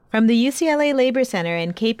From the UCLA Labor Center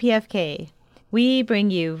and KPFK, we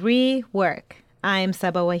bring you Rework. I'm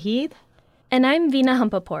Saba Waheed. And I'm Veena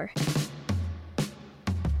Hampapur.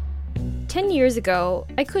 10 years ago,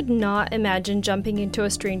 I could not imagine jumping into a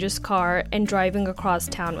stranger's car and driving across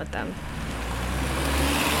town with them.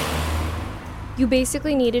 You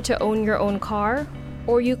basically needed to own your own car,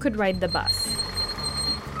 or you could ride the bus.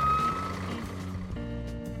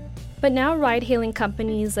 But now ride-hailing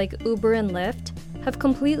companies like Uber and Lyft have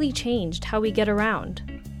completely changed how we get around.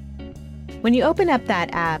 When you open up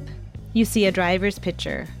that app, you see a driver's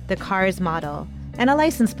picture, the car's model, and a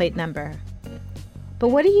license plate number. But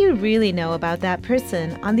what do you really know about that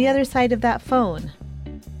person on the other side of that phone?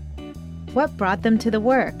 What brought them to the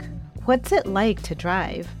work? What's it like to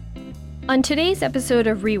drive? On today's episode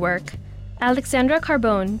of Rework, Alexandra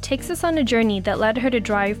Carbone takes us on a journey that led her to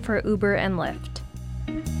drive for Uber and Lyft.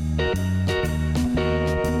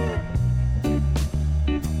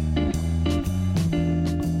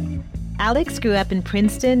 Alex grew up in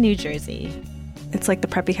Princeton, New Jersey. It's like the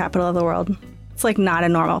preppy capital of the world. It's like not a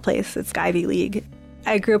normal place. It's Ivy League.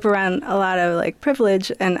 I grew up around a lot of like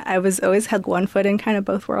privilege, and I was always had one foot in kind of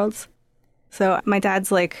both worlds. So my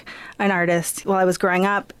dad's like an artist. While I was growing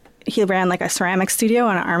up, he ran like a ceramic studio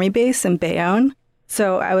on an army base in Bayonne.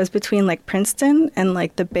 So I was between like Princeton and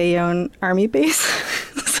like the Bayonne army base.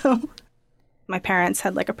 So my parents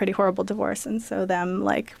had like a pretty horrible divorce, and so them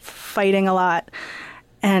like fighting a lot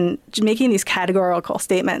and making these categorical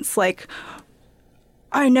statements like,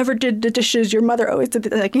 I never did the dishes, your mother always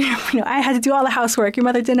did like, I had to do all the housework, your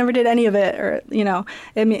mother never did any of it, or,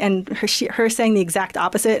 I mean, and her saying the exact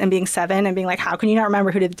opposite and being 7 and being like, how can you not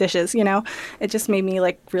remember who did the dishes, It just made me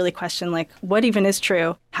like really question like, what even is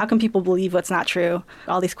true? How can people believe what's not true?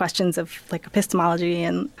 All these questions of like epistemology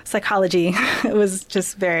and psychology, it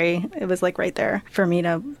was like right there for me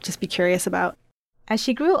to just be curious about. As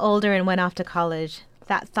she grew older and went off to college,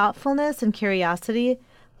 that thoughtfulness and curiosity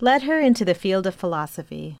led her into the field of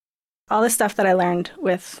philosophy. All the stuff that I learned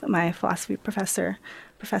with my philosophy professor,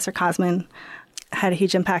 Professor Cosman, had a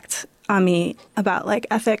huge impact on me about like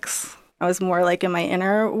ethics. I was more like in my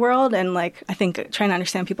inner world and like I think trying to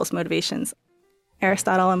understand people's motivations.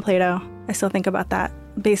 Aristotle and Plato, I still think about that.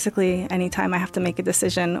 Basically, anytime I have to make a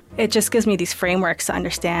decision, it just gives me these frameworks to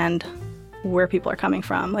understand where people are coming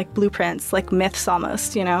from, like blueprints, like myths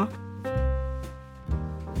almost,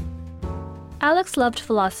 Alex loved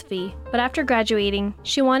philosophy, but after graduating,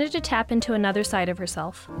 she wanted to tap into another side of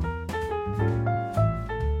herself.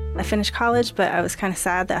 I finished college, but I was kind of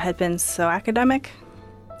sad that I had been so academic.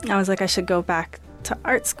 I was like, I should go back to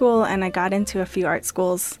art school, and I got into a few art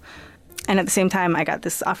schools. And at the same time, I got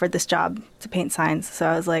offered this job to paint signs. So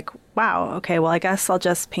I was like, wow, okay, well, I guess I'll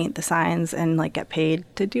just paint the signs and like get paid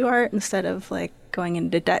to do art instead of like going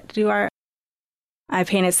into debt to do art. I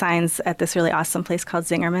painted signs at this really awesome place called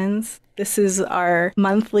Zingerman's. This is our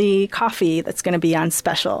monthly coffee that's going to be on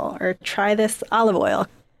special, or try this olive oil.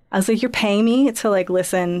 I was like, you're paying me to like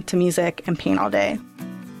listen to music and paint all day.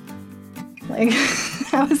 Like,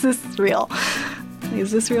 how is this real?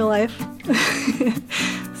 Is this real life?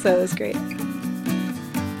 So it was great.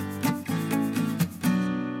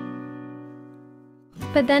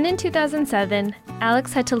 But then in 2007,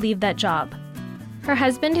 Alex had to leave that job. Her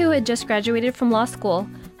husband, who had just graduated from law school,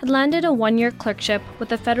 had landed a 1-year clerkship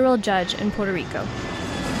with a federal judge in Puerto Rico.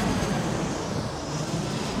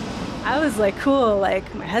 I was like, cool,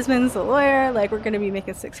 like my husband's a lawyer, like we're going to be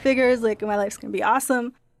making 6 figures, like my life's going to be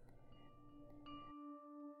awesome.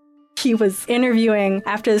 He was interviewing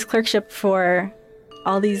after this clerkship for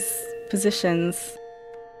all these positions.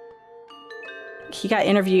 He got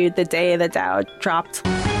interviewed the day the Dow dropped.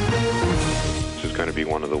 Is going to be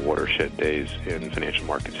one of the watershed days in financial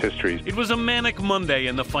markets history. It was a manic Monday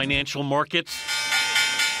in the financial markets.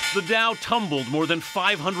 The Dow tumbled more than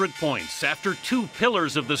 500 points after 2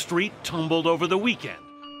 pillars of the street tumbled over the weekend.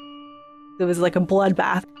 It was like a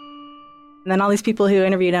bloodbath. And then all these people who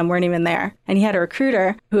interviewed him weren't even there. And he had a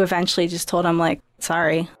recruiter who eventually just told him, like,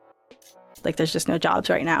 sorry, like there's just no jobs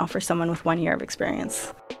right now for someone with 1 year of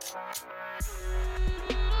experience.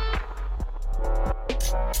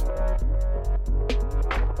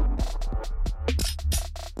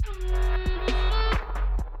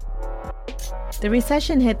 The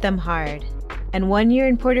recession hit them hard, and 1 year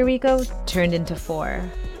in Puerto Rico turned into 4.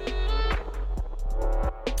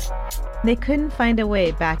 They couldn't find a way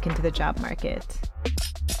back into the job market.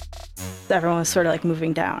 Everyone was sort of like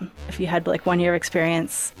moving down. If you had like 1 year of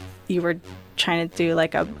experience, you were trying to do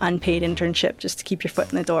like an unpaid internship just to keep your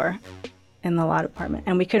foot in the door in the law department.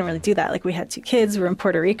 And we couldn't really do that. Like we had 2 kids, we were in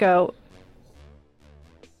Puerto Rico.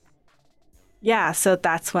 Yeah, so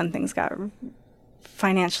that's when things got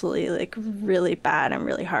financially like really bad and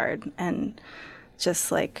really hard, and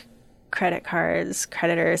just like credit cards,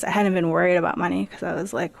 creditors. I hadn't been worried about money because I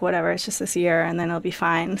was like, whatever, it's just this year and then it'll be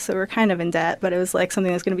fine. So we're kind of in debt, but it was like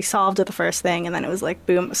something that's going to be solved at the first thing. And then it was like,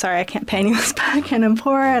 boom, sorry, I can't pay any of this back and I'm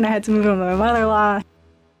poor, and I had to move in with my mother-in-law.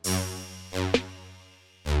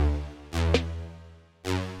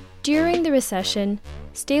 During the recession,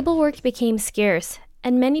 stable work became scarce,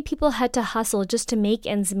 and many people had to hustle just to make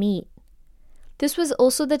ends meet. This was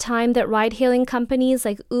also the time that ride-hailing companies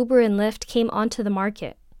like Uber and Lyft came onto the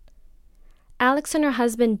market. Alex and her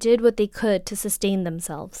husband did what they could to sustain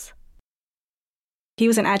themselves. He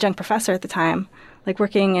was an adjunct professor at the time, like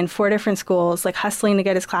working in 4 different schools, like hustling to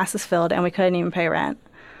get his classes filled, and we couldn't even pay rent.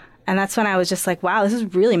 And that's when I was just like, wow, this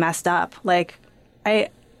is really messed up. Like, I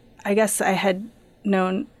guess I had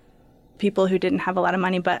known people who didn't have a lot of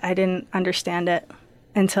money, but I didn't understand it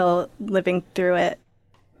until living through it.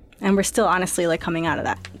 And we're still honestly like coming out of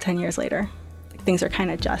that 10 years later. Like, things are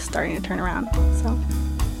kind of just starting to turn around. So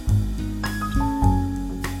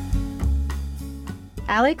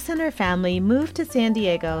Alex and her family moved to San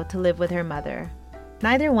Diego to live with her mother.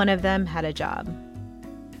 Neither one of them had a job.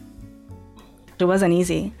 It wasn't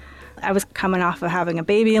easy. I was coming off of having a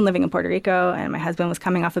baby and living in Puerto Rico, and my husband was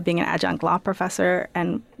coming off of being an adjunct law professor,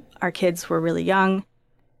 and our kids were really young.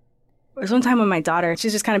 There was one time when my daughter,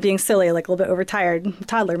 she's just kind of being silly, like a little bit overtired,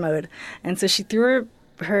 toddler mode. And so she threw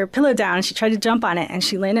her pillow down, she tried to jump on it, and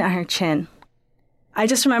she landed on her chin. I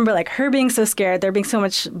just remember like her being so scared, there being so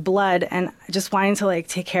much blood, and just wanting to like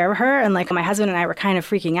take care of her. And like my husband and I were kind of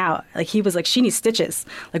freaking out. Like he was like, she needs stitches.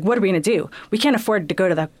 Like, what are we going to do? We can't afford to go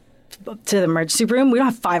to the emergency room. We don't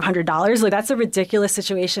have $500. Like, that's a ridiculous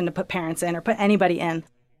situation to put parents in or put anybody in.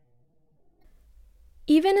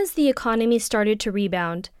 Even as the economy started to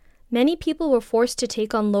rebound, many people were forced to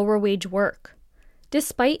take on lower wage work.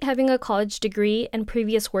 Despite having a college degree and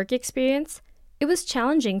previous work experience, it was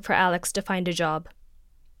challenging for Alex to find a job.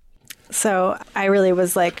 So I really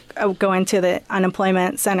was like going to the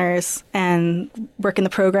unemployment centers and work in the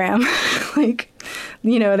program. Like,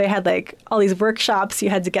 you know, they had like all these workshops you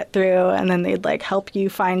had to get through, and then they'd like help you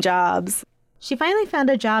find jobs. She finally found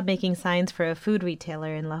a job making signs for a food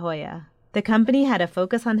retailer in La Jolla. The company had a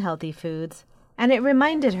focus on healthy foods, and it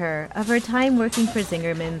reminded her of her time working for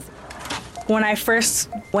Zingerman's. When I first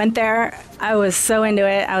went there, I was so into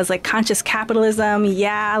it. I was like, conscious capitalism,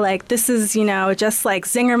 yeah, like this is, you know, just like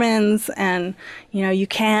Zingerman's, and, you know, you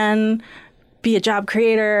can be a job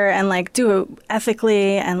creator and like do it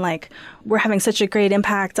ethically, and like we're having such a great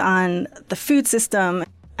impact on the food system.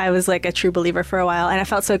 I was like a true believer for a while, and it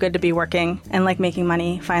felt so good to be working and like making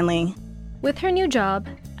money finally. With her new job,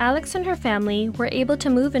 Alex and her family were able to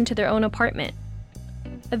move into their own apartment.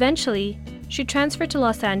 Eventually, she transferred to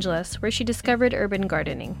Los Angeles, where she discovered urban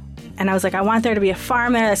gardening. And I was like, I want there to be a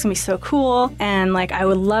farm there. That's going to be so cool. And like, I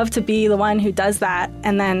would love to be the one who does that.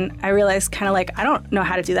 And then I realized kind of like, I don't know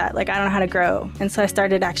how to do that. Like, I don't know how to grow. And so I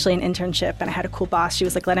started actually an internship, and I had a cool boss. She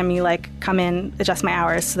was like letting me like come in, adjust my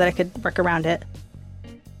hours so that I could work around it.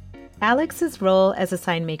 Alex's role as a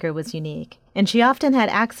sign maker was unique, and she often had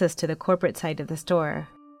access to the corporate side of the store.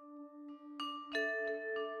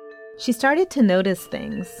 She started to notice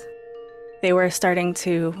things. They were starting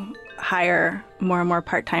to hire more and more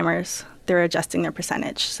part-timers. They were adjusting their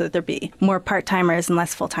percentage so that there'd be more part-timers and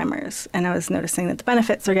less full-timers. And I was noticing that the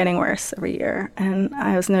benefits were getting worse every year. And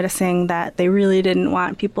I was noticing that they really didn't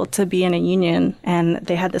want people to be in a union. And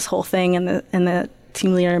they had this whole thing in the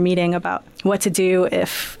team leader meeting about what to do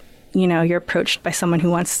if, you know, you're approached by someone who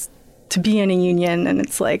wants to be in a union. And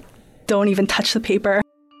it's like, don't even touch the paper.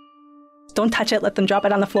 Don't touch it. Let them drop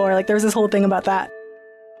it on the floor. Like, there was this whole thing about that.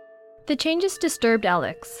 The changes disturbed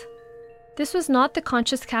Alex. This was not the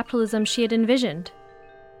conscious capitalism she had envisioned.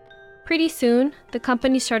 Pretty soon, the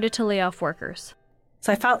company started to lay off workers.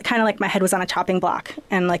 So I felt kind of like my head was on a chopping block,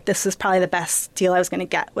 and like this was probably the best deal I was going to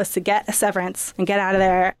get, was to get a severance and get out of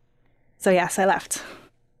there. So yes, I left.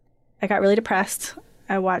 I got really depressed.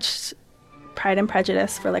 I watched Pride and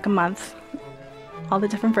Prejudice for like a month, all the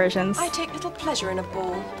different versions. I take little pleasure in a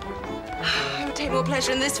ball. I would take more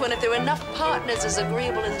pleasure in this one if there were enough partners as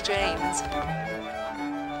agreeable as James.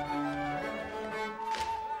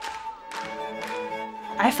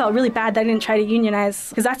 I felt really bad that I didn't try to unionize,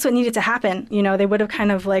 because that's what needed to happen. You know, they would have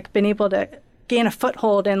kind of like been able to gain a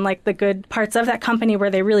foothold in like the good parts of that company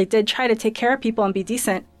where they really did try to take care of people and be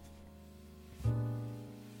decent.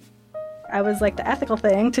 I was like, the ethical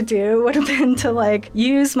thing to do would have been to like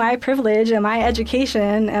use my privilege and my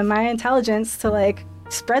education and my intelligence to like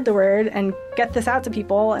spread the word and get this out to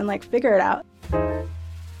people and like figure it out.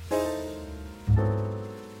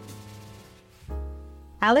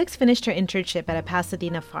 Alex finished her internship at a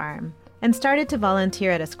Pasadena farm and started to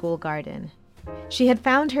volunteer at a school garden. She had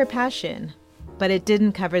found her passion, but it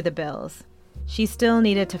didn't cover the bills. She still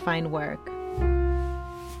needed to find work.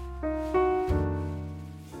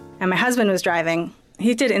 And my husband was driving.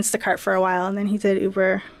 He did Instacart for a while, and then he did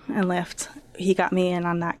Uber and Lyft. He got me in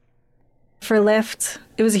on that. For Lyft,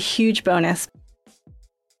 it was a huge bonus.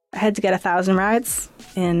 I had to get 1,000 rides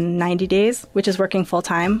in 90 days, which is working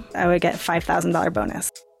full-time. I would get $5,000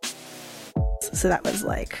 bonus. So that was,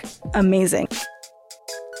 amazing.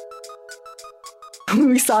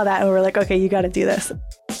 We saw that and we were like, okay, you got to do this.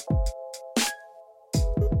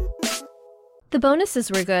 The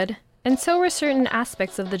bonuses were good, and so were certain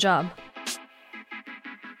aspects of the job.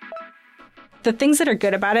 The things that are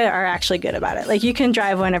good about it are actually good about it. You can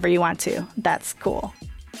drive whenever you want to. That's cool.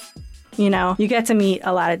 You get to meet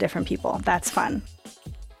a lot of different people. That's fun.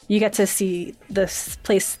 You get to see this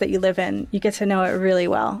place that you live in. You get to know it really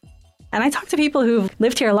well. And I talk to people who've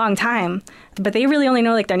lived here a long time, but they really only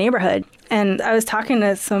know their neighborhood. And I was talking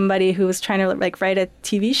to somebody who was trying to write a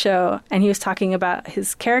TV show, and he was talking about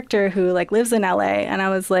his character who lives in LA. And I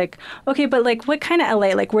was like, okay, but what kind of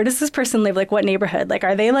LA? Where does this person live? What neighborhood?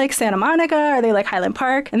 Are they Santa Monica? Are they Highland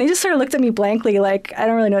Park? And they just sort of looked at me blankly, I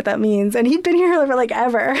don't really know what that means. And he'd been here for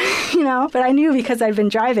ever, but I knew because I'd been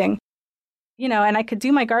driving. And I could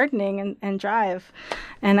do my gardening and drive,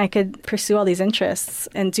 and I could pursue all these interests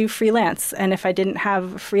and do freelance. And if I didn't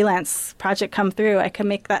have a freelance project come through, I could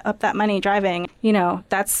make that money driving.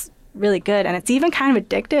 That's really good. And it's even kind of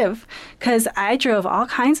addictive because I drove all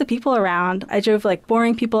kinds of people around. I drove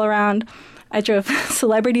boring people around. I drove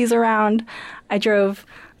celebrities around. I drove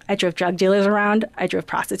drug dealers around. I drove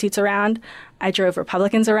prostitutes around. I drove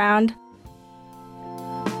Republicans around.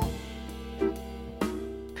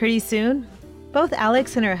 Pretty soon, both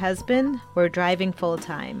Alex and her husband were driving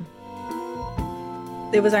full-time.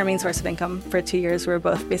 It was our main source of income for 2 years. We were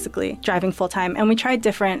both basically driving full-time, and we tried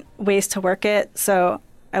different ways to work it. So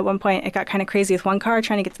at one point, it got kind of crazy with one car,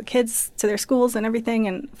 trying to get the kids to their schools and everything,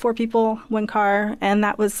 and 4 people, 1 car, and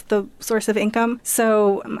that was the source of income.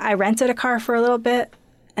 So I rented a car for a little bit,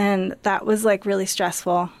 and that was really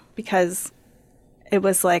stressful because it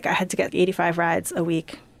was I had to get 85 rides a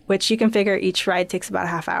week, which you can figure each ride takes about a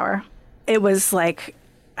half hour. It was I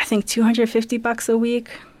think $250 a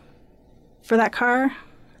week for that car.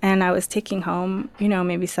 And I was taking home,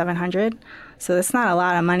 maybe $700. So that's not a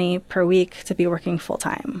lot of money per week to be working full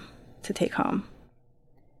time to take home.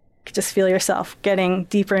 You could just feel yourself getting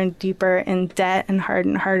deeper and deeper in debt and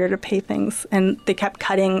harder to pay things. And they kept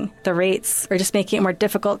cutting the rates or just making it more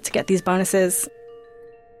difficult to get these bonuses.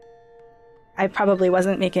 I probably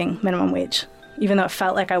wasn't making minimum wage, even though it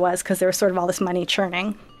felt like I was, because there was sort of all this money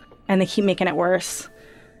churning. And they keep making it worse.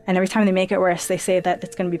 And every time they make it worse, they say that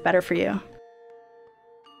it's going to be better for you.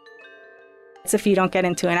 It's if you don't get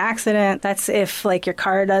into an accident. That's if your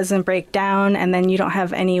car doesn't break down and then you don't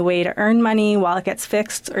have any way to earn money while it gets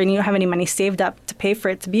fixed, or you don't have any money saved up to pay for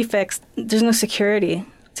it to be fixed. There's no security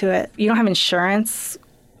to it. You don't have insurance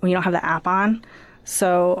when you don't have the app on.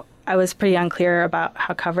 So I was pretty unclear about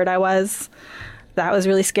how covered I was. That was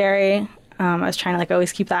really scary. I was trying to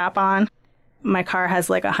always keep the app on. My car has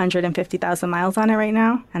 150,000 miles on it right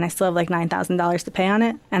now, and I still have $9,000 to pay on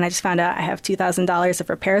it. And I just found out I have $2,000 of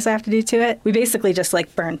repairs I have to do to it. We basically just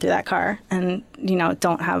burned through that car and,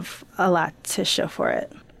 don't have a lot to show for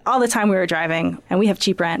it. All the time we were driving, and we have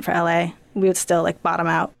cheap rent for LA, we would still bottom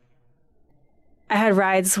out. I had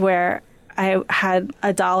rides where I had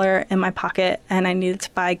 $1 in my pocket and I needed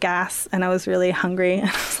to buy gas, and I was really hungry. I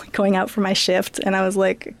was going out for my shift, and I was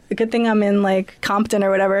like, a good thing I'm in Compton or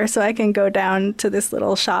whatever, so I can go down to this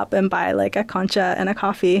little shop and buy a concha and a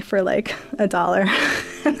coffee for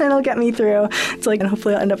 $1 and it'll get me through. It's and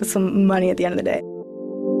hopefully I'll end up with some money at the end of the day.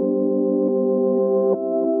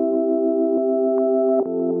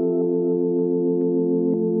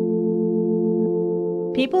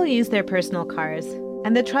 People use their personal cars,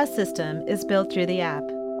 and the trust system is built through the app.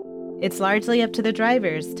 It's largely up to the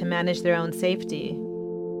drivers to manage their own safety.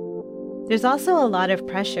 There's also a lot of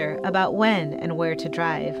pressure about when and where to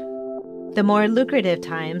drive. The more lucrative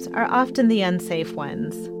times are often the unsafe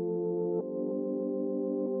ones.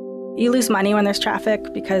 You lose money when there's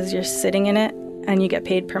traffic because you're sitting in it and you get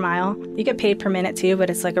paid per mile. You get paid per minute too, but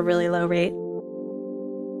it's a really low rate.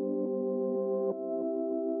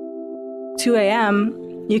 2 a.m.,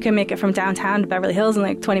 you can make it from downtown to Beverly Hills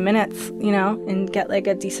in 20 minutes, and get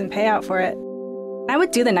a decent payout for it. I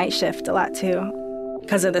would do the night shift a lot too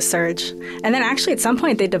because of the surge. And then actually at some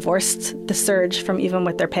point they divorced the surge from even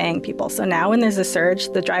what they're paying people. So now when there's a surge,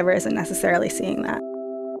 the driver isn't necessarily seeing that.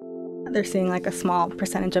 They're seeing a small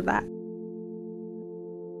percentage of that.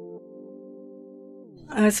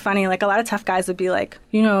 It was funny, like a lot of tough guys would be like,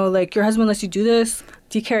 you know, like your husband lets you do this.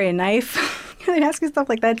 Do you carry a knife? They'd ask you stuff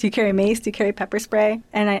like that. Do you carry mace? Do you carry pepper spray?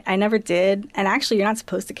 And I never did. And actually, you're not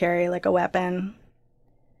supposed to carry like a weapon.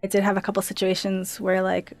 I did have a couple situations where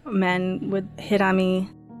like men would hit on me.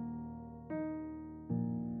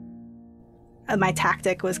 My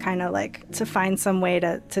tactic was kind of like to find some way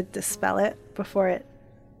to dispel it before it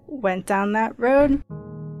went down that road.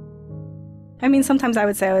 I mean, sometimes I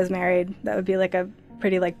would say I was married. That would be like a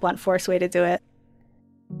pretty like blunt force way to do it.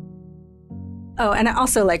 Oh, and I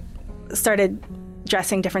also like started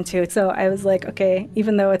dressing different too. So I was like, okay,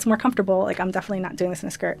 even though it's more comfortable, like I'm definitely not doing this in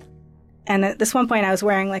a skirt. And at this one point I was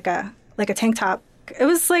wearing like a tank top. It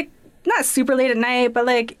was like not super late at night, but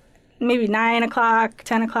like maybe 9 o'clock,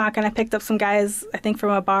 10 o'clock. And I picked up some guys, I think from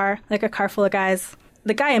a bar, like a car full of guys.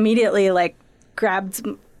 The guy immediately like grabbed,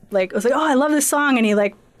 like was like, oh, I love this song. And he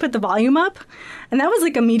like put the volume up. And that was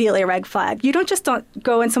like immediately a red flag. You don't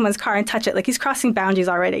go in someone's car and touch it. Like he's crossing boundaries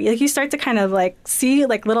already. Like you start to kind of like see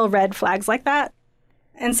like little red flags like that.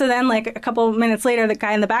 And so then like a couple minutes later, the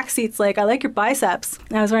guy in the back seat's like, I like your biceps.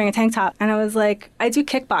 And I was wearing a tank top. And I was like, I do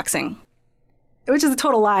kickboxing, which is a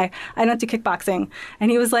total lie. I don't do kickboxing. And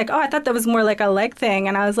he was like, oh, I thought that was more like a leg thing.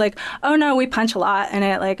 And I was like, oh no, we punch a lot. And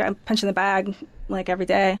I punch in the bag like every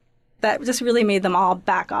day. That just really made them all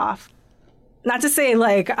back off. Not to say,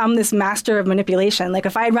 like, I'm this master of manipulation. Like,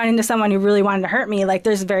 if I had run into someone who really wanted to hurt me, like,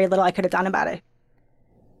 there's very little I could have done about it.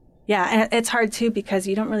 Yeah, and it's hard, too, because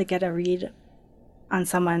you don't really get a read on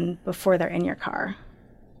someone before they're in your car.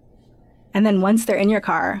 And then once they're in your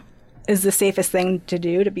car, is the safest thing to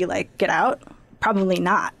do to be like, get out? Probably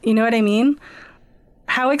not. You know what I mean?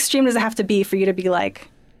 How extreme does it have to be for you to be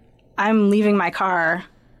like, I'm leaving my car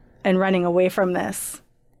and running away from this?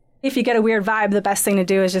 If you get a weird vibe, the best thing to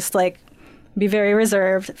do is just, like, be very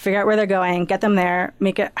reserved, figure out where they're going, get them there,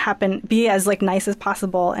 make it happen, be as like nice as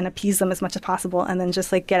possible and appease them as much as possible, and then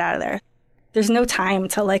just like get out of there. There's no time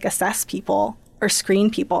to like assess people or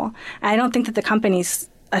screen people. I don't think that the companies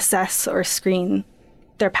assess or screen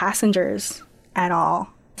their passengers at all.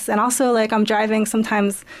 And also, like, I'm driving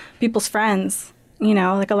sometimes people's friends, you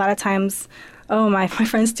know, like a lot of times, oh, my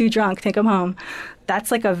friend's too drunk, take him home.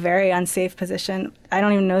 That's like a very unsafe position. I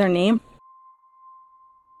don't even know their name.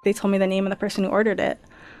 They told me the name of the person who ordered it.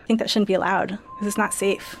 I think that shouldn't be allowed because it's not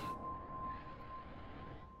safe.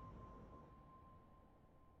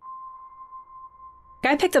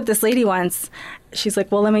 I picked up this lady once. She's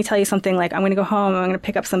like, well, let me tell you something. Like, I'm going to go home. I'm going to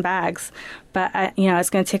pick up some bags. But, it's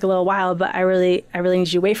going to take a little while. But I really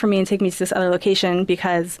need you to wait for me and take me to this other location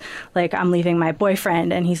because, like, I'm leaving my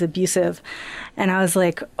boyfriend and he's abusive. And I was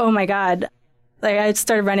like, oh, my God. Like, I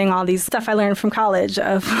started running all these stuff I learned from college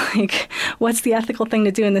of, like, what's the ethical thing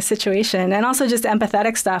to do in this situation? And also just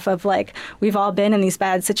empathetic stuff of, like, we've all been in these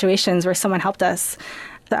bad situations where someone helped us.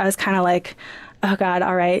 So I was kind of like, oh, God,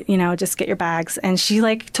 all right, just get your bags. And she,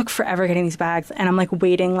 like, took forever getting these bags. And I'm, like,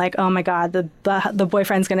 waiting, like, oh, my God, the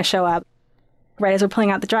boyfriend's going to show up. Right as we're pulling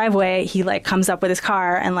out the driveway, he, like, comes up with his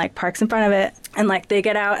car and, like, parks in front of it. And, like, they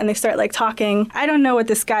get out and they start, like, talking. I don't know what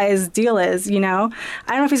this guy's deal is, I don't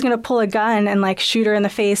know if he's going to pull a gun and, like, shoot her in the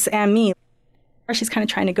face and me. Or she's kind of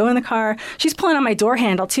trying to go in the car. She's pulling on my door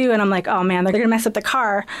handle, too. And I'm like, oh, man, they're going to mess up the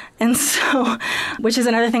car. And so, which is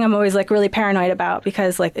another thing I'm always, like, really paranoid about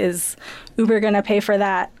because, like, is Uber going to pay for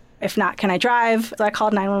that? If not, can I drive? So I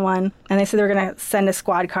called 911 and they said they were going to send a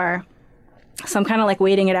squad car. So I'm kind of, like,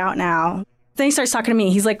 waiting it out now. Then he starts talking to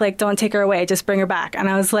me. He's like, don't take her away. Just bring her back. And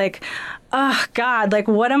I was like, oh, God, like,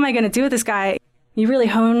 what am I going to do with this guy? You really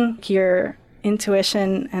hone your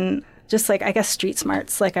intuition and just, like, I guess street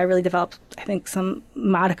smarts. Like, I really developed, I think, some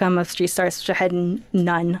modicum of street smarts, which I had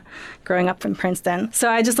none growing up in Princeton. So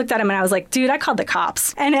I just looked at him and I was like, dude, I called the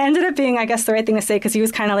cops. And it ended up being, I guess, the right thing to say because he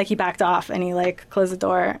was kind of like, he backed off and he, like, closed the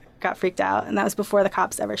door, got freaked out. And that was before the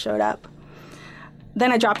cops ever showed up.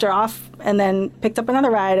 Then I dropped her off and then picked up another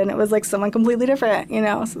ride, and it was like someone completely different,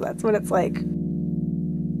 so that's what it's like.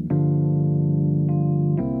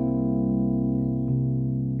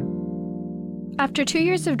 After 2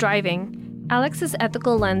 years of driving, Alex's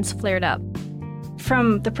ethical lens flared up.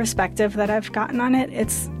 From the perspective that I've gotten on it,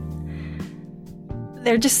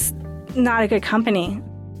 they're just not a good company.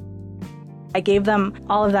 I gave them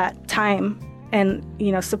all of that time and,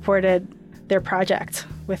 supported their project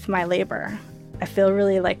with my labor. I feel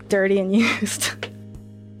really, like, dirty and used.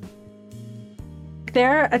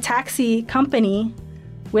 They're a taxi company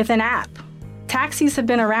with an app. Taxis have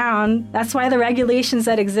been around. That's why the regulations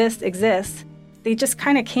that exist. They just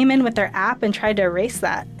kind of came in with their app and tried to erase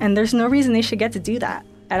that. And there's no reason they should get to do that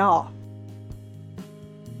at all.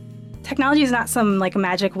 Technology is not some, like,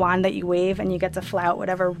 magic wand that you wave and you get to flout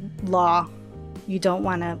whatever law you don't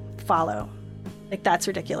want to follow. Like, that's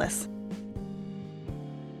ridiculous.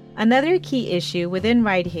 Another key issue within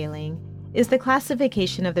ride-hailing is the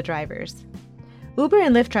classification of the drivers. Uber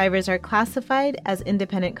and Lyft drivers are classified as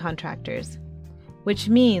independent contractors, which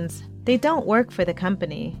means they don't work for the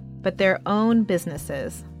company, but their own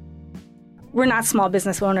businesses. We're not small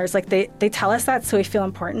business owners. Like, they tell us that, so we feel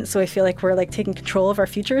important. So we feel like we're like taking control of our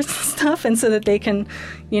futures and stuff, and so that they can,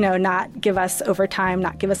 not give us overtime,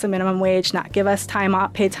 not give us a minimum wage, not give us time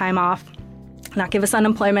off, paid time off, not give us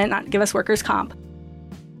unemployment, not give us workers' comp.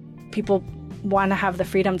 People want to have the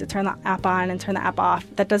freedom to turn the app on and turn the app off.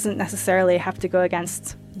 That doesn't necessarily have to go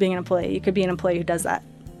against being an employee. You could be an employee who does that.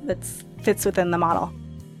 That fits within the model.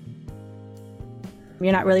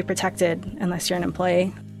 You're not really protected unless you're an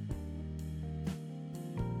employee.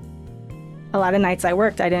 A lot of nights I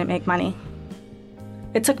worked, I didn't make money.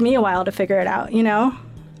 It took me a while to figure it out,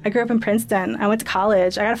 I grew up in Princeton. I went to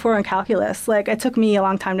college. I got a 4 in calculus. Like, it took me a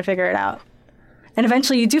long time to figure it out. And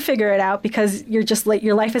eventually you do figure it out because you're just like,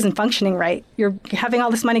 your life isn't functioning right. You're having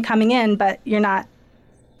all this money coming in, but you're not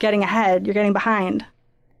getting ahead. You're getting behind.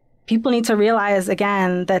 People need to realize,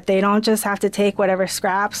 again, that they don't just have to take whatever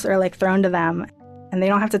scraps are like thrown to them, and they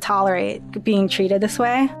don't have to tolerate being treated this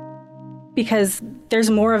way, because there's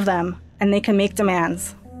more of them, and they can make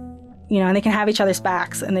demands, and they can have each other's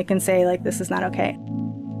backs, and they can say, like, this is not okay.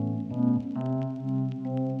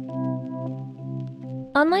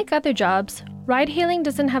 Unlike other jobs, ride-hailing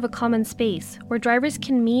doesn't have a common space where drivers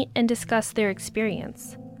can meet and discuss their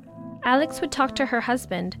experience. Alex would talk to her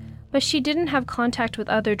husband, but she didn't have contact with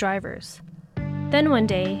other drivers. Then one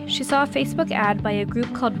day, she saw a Facebook ad by a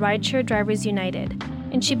group called Rideshare Drivers United,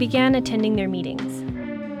 and she began attending their meetings.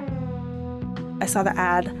 I saw the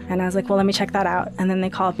ad, and I was like, well, let me check that out. And then they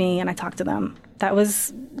called me, and I talked to them. That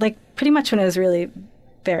was, like, pretty much when it was really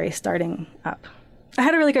very starting up. I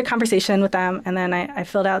had a really good conversation with them, and then I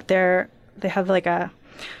filled out they have like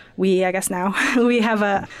we have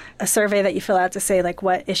a survey that you fill out to say, like,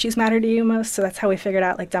 what issues matter to you most. So that's how we figured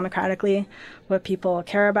out, like, democratically what people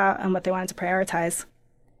care about and what they wanted to prioritize.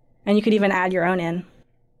 And you could even add your own in.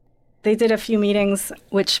 They did a few meetings,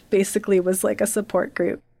 which basically was like a support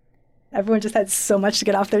group. Everyone just had so much to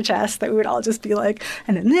get off their chest that we would all just be like,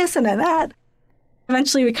 and then this and then that.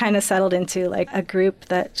 Eventually we kind of settled into like a group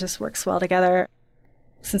that just works well together.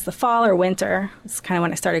 Since the fall or winter, it's kind of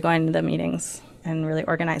when I started going to the meetings and really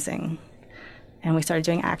organizing. And we started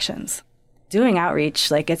doing actions. Doing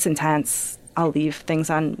outreach, like, it's intense. I'll leave things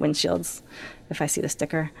on windshields if I see the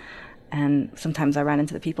sticker. And sometimes I run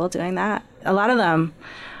into the people doing that. A lot of them,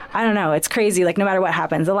 I don't know, it's crazy. Like, no matter what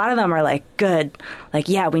happens, a lot of them are like, good. Like,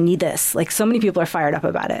 yeah, we need this. Like, so many people are fired up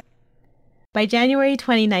about it. By January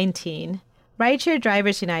 2019, Rideshare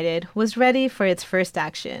Drivers United was ready for its first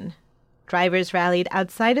action. Drivers rallied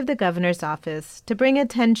outside of the governor's office to bring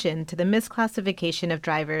attention to the misclassification of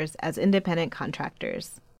drivers as independent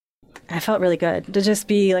contractors. I felt really good to just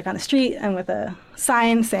be like on the street and with a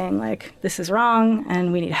sign saying, like, this is wrong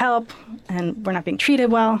and we need help and we're not being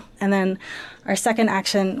treated well. And then our second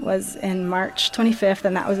action was in March 25th,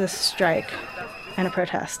 and that was a strike and a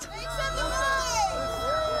protest.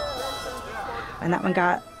 And that one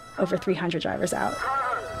got over 300 drivers out.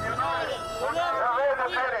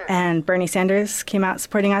 And Bernie Sanders came out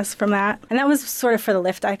supporting us from that. And that was sort of for the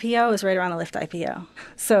Lyft IPO. It was right around the Lyft IPO.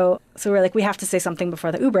 So we're like, we have to say something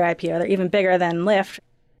before the Uber IPO. They're even bigger than Lyft.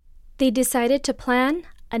 They decided to plan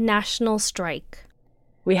a national strike.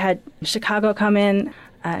 We had Chicago come in,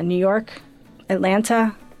 New York,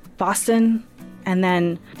 Atlanta, Boston, and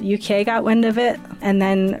then the UK got wind of it. And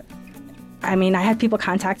then, I had people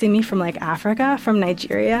contacting me from like Africa, from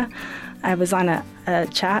Nigeria. I was on a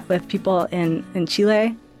chat with people in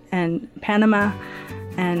Chile and Panama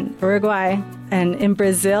and Uruguay and in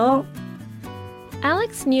Brazil.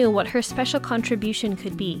 Alex knew what her special contribution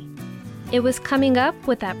could be. It was coming up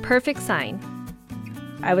with that perfect sign.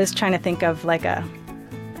 I was trying to think of like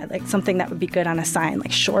something that would be good on a sign,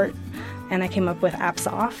 like short, and I came up with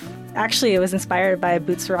apps off. Actually, it was inspired by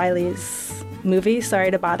Boots Riley's movie,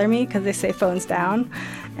 Sorry to Bother Me, because they say phones down.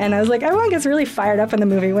 And I was like, everyone gets really fired up in the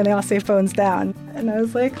movie when they all say phones down. And I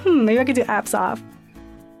was like, maybe I could do apps off.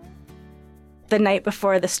 The night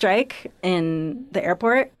before the strike in the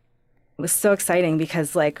airport, it was so exciting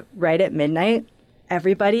because, like, right at midnight,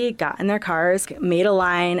 everybody got in their cars, made a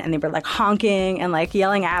line, and they were like honking and like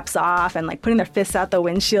yelling apps off and like putting their fists out the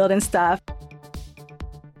windshield and stuff.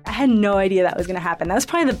 I had no idea that was going to happen. That was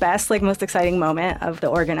probably the best, like, most exciting moment of the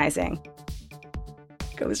organizing.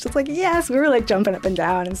 It was just like, yes, we were like jumping up and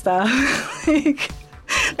down and stuff. Like,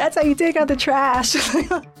 that's how you take out the trash.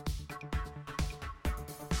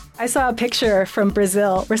 I saw a picture from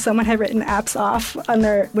Brazil where someone had written apps off on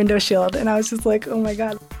their window shield, and I was just like, oh my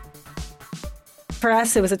God. For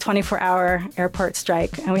us, it was a 24-hour airport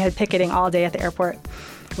strike, and we had picketing all day at the airport.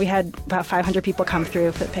 We had about 500 people come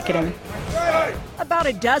through for the picketing. About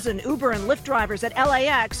a dozen Uber and Lyft drivers at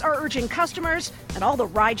LAX are urging customers and all the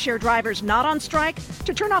rideshare drivers not on strike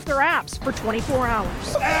to turn off their apps for 24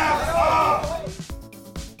 hours.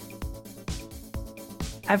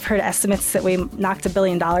 I've heard estimates that we knocked $1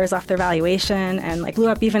 billion off their valuation and blew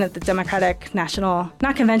up even at the Democratic National,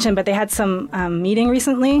 not convention, but they had some meeting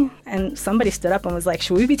recently, and somebody stood up and was like,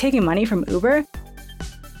 should we be taking money from Uber?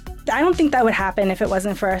 I don't think that would happen if it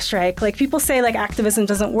wasn't for our strike. People say activism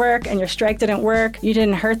doesn't work and your strike didn't work. You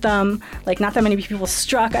didn't hurt them. Not that many people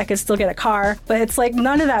struck. I could still get a car. But it's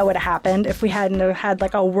none of that would have happened if we hadn't had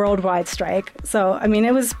a worldwide strike. So,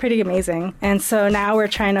 it was pretty amazing. And so now we're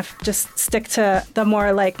trying to just stick to the more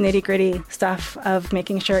nitty gritty stuff of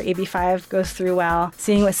making sure AB5 goes through well,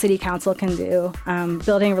 seeing what city council can do,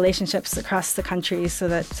 building relationships across the country so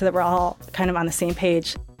that we're all kind of on the same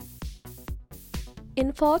page.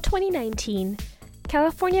 In fall 2019,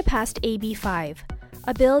 California passed AB 5,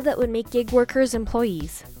 a bill that would make gig workers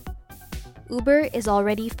employees. Uber is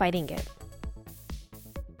already fighting it.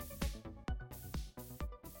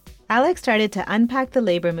 Alex started to unpack the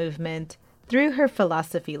labor movement through her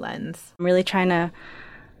philosophy lens. I'm really trying to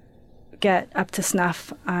get up to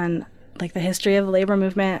snuff on the history of the labor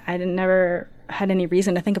movement. I never had any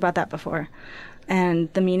reason to think about that before. And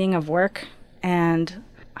the meaning of work and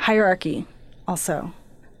hierarchy. Also,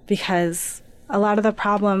 because a lot of the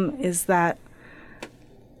problem is that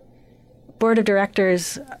board of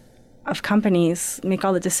directors of companies make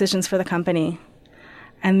all the decisions for the company.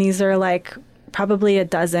 And these are probably a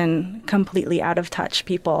dozen completely out of touch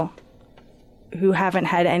people who haven't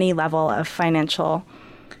had any level of financial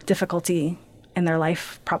difficulty in their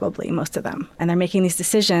life, probably most of them. And they're making these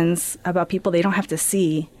decisions about people they don't have to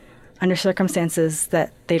see under circumstances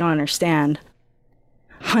that they don't understand.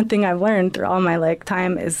 One thing I've learned through all my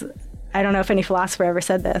time is, I don't know if any philosopher ever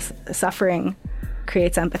said this, suffering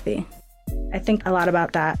creates empathy. I think a lot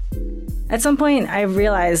about that. At some point, I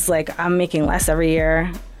realized I'm making less every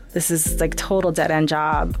year. This is total dead-end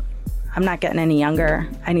job. I'm not getting any younger.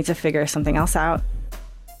 I need to figure something else out.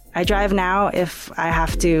 I drive now if I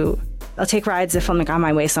have to. I'll take rides if I'm on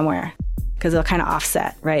my way somewhere, because they'll kind of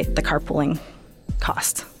offset, right, the carpooling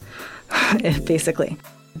cost, basically.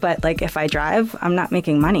 But if I drive, I'm not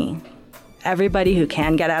making money. Everybody who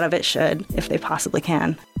can get out of it should, if they possibly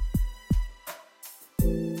can.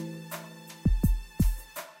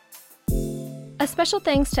 A special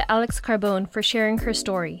thanks to Alex Carbone for sharing her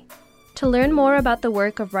story. To learn more about the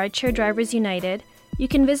work of Rideshare Drivers United, you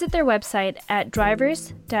can visit their website at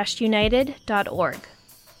drivers-united.org.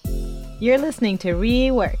 You're listening to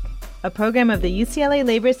Rework, a program of the UCLA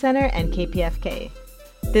Labor Center and KPFK.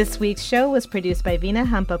 This week's show was produced by Veena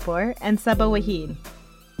Hampapur and Saba Wahid.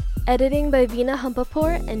 Editing by Veena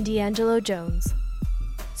Hampapur and D'Angelo Jones.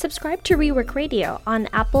 Subscribe to Rework Radio on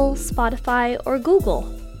Apple, Spotify, or Google.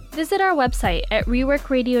 Visit our website at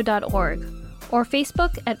reworkradio.org or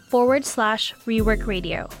Facebook at /Rework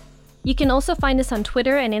Radio. You can also find us on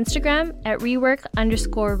Twitter and Instagram at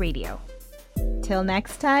rework_radio. Till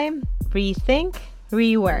next time, rethink,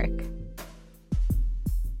 rework.